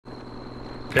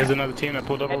There's another team that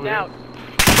pulled up over out. here.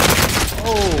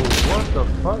 Oh, what the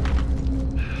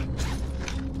fuck?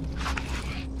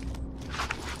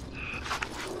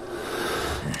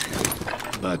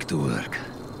 Back to work.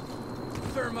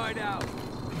 Thermite out.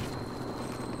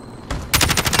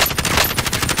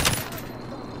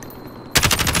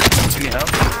 Any help?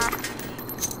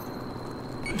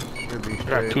 Should be I got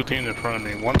straight. two teams in front of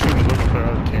me. One team is looking for the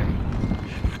other team.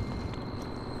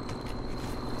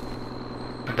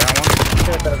 Down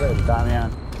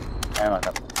one.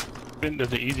 Damian.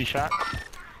 There's an easy shot.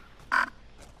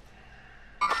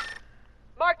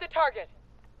 Mark the target.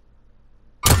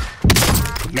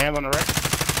 Man on the right.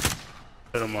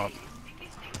 Hit him up.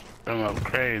 Hit him up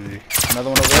crazy. Another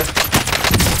one over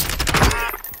there.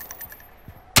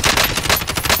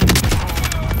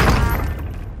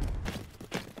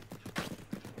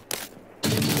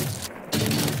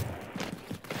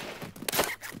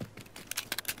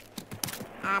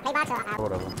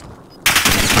 Whatever.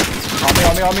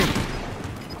 On me.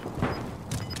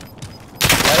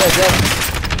 Right here, Jeff.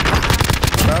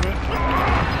 Grab it.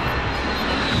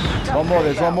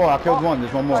 There's one more. I killed one.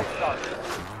 There's one more.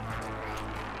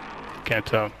 Can't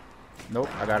tell. Nope,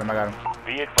 I got him.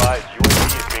 Be advised,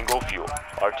 UAV is bingo fuel.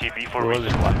 RTB for Where was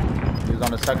it? resupply. He was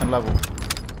on the second level.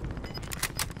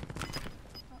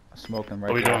 Smoking right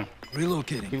What we there. doing?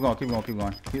 Relocating. Keep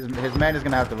going. His man is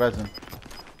gonna have to res him.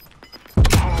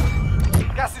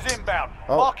 Gas is inbound.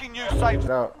 Oh. Marking new safe.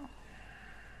 Get out.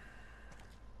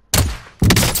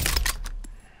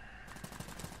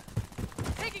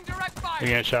 Taking direct fire. He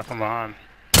getting shot from behind.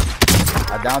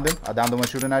 I downed him. I downed the one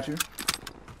shooting at you.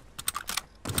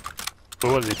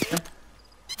 Who was he?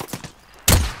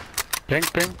 Ping.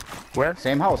 Where?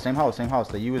 Same house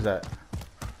that you was at.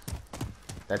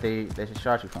 That they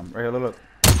shot you from. Right here, look.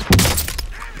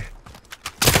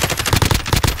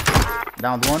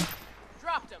 Downed one.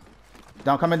 Dropped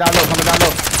him. Coming down low.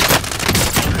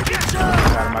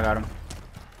 I got him.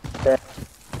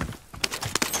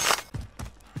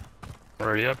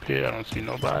 Already up here. I don't see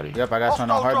nobody. Yep, I got some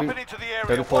on heartbeat.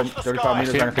 35 meters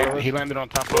right in front of us. He landed on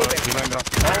top of. Oh,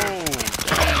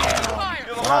 Fire.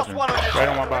 You're the What last happened? one on your right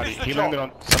on my team. body. Finish the He job. landed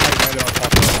on. Somebody landed on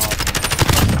top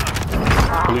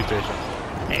of police station.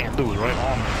 Man, dude was right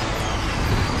on me.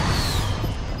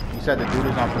 You said the dude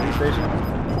is on police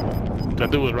station? That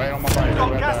dude was right on my body.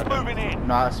 Got Right gas back. moving in.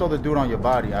 No, I saw the dude on your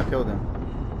body. I killed him.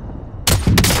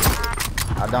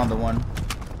 I downed the one.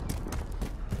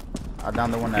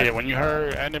 That. Yeah, when you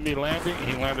heard enemy landing,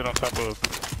 he landed on top of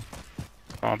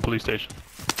police station.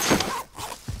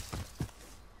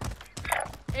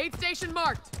 Aid station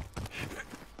marked.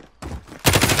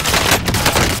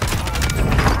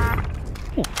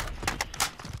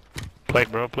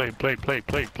 Plate, bro. Plate.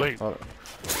 Oh,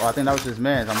 I think that was his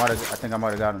man. I think I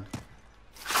might have got him.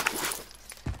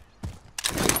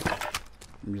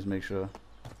 Let me just make sure.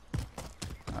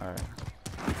 Alright.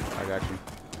 I got you.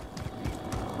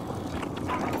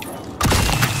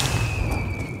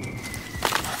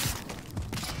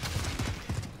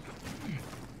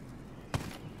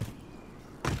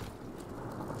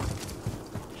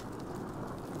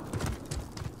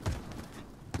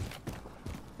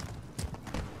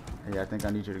 Yeah, I think I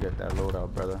need you to get that load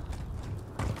out, brother.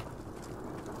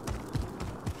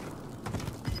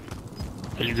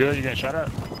 Are you good? You getting shot at?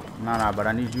 Nah, but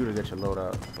I need you to get your load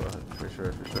out for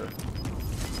sure.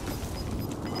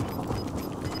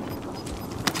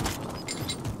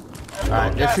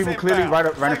 Alright, there's people clearly right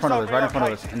in front of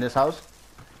us, in this house.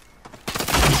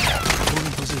 Hold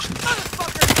in position.